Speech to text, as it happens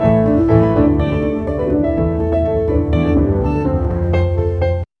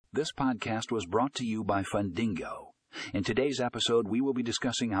This podcast was brought to you by Fundingo. In today's episode, we will be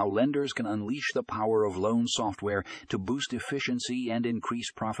discussing how lenders can unleash the power of loan software to boost efficiency and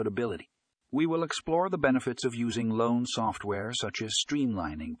increase profitability. We will explore the benefits of using loan software, such as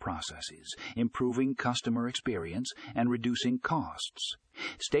streamlining processes, improving customer experience, and reducing costs.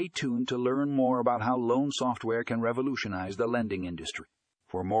 Stay tuned to learn more about how loan software can revolutionize the lending industry.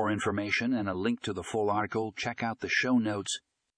 For more information and a link to the full article, check out the show notes